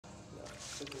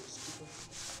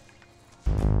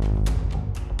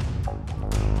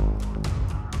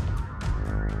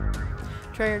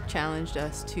Treyarch challenged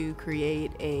us to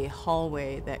create a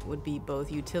hallway that would be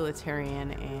both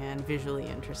utilitarian and visually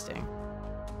interesting.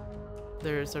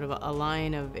 There's sort of a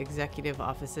line of executive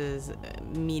offices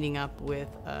meeting up with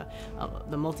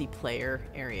the multiplayer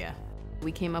area.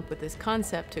 We came up with this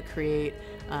concept to create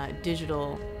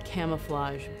digital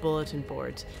camouflage bulletin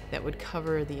boards that would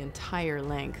cover the entire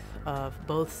length of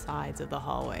both sides of the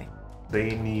hallway.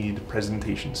 They need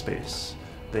presentation space.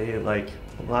 They like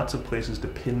lots of places to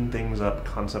pin things up,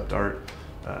 concept art,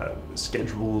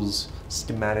 schedules,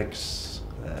 schematics,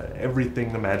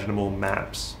 everything imaginable,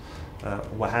 maps,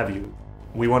 what have you.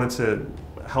 We wanted to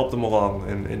help them along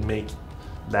and make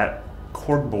that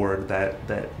corkboard,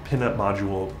 that pin-up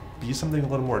module, be something a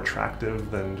little more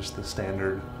attractive than just the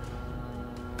standard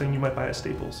thing you might buy at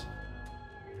Staples.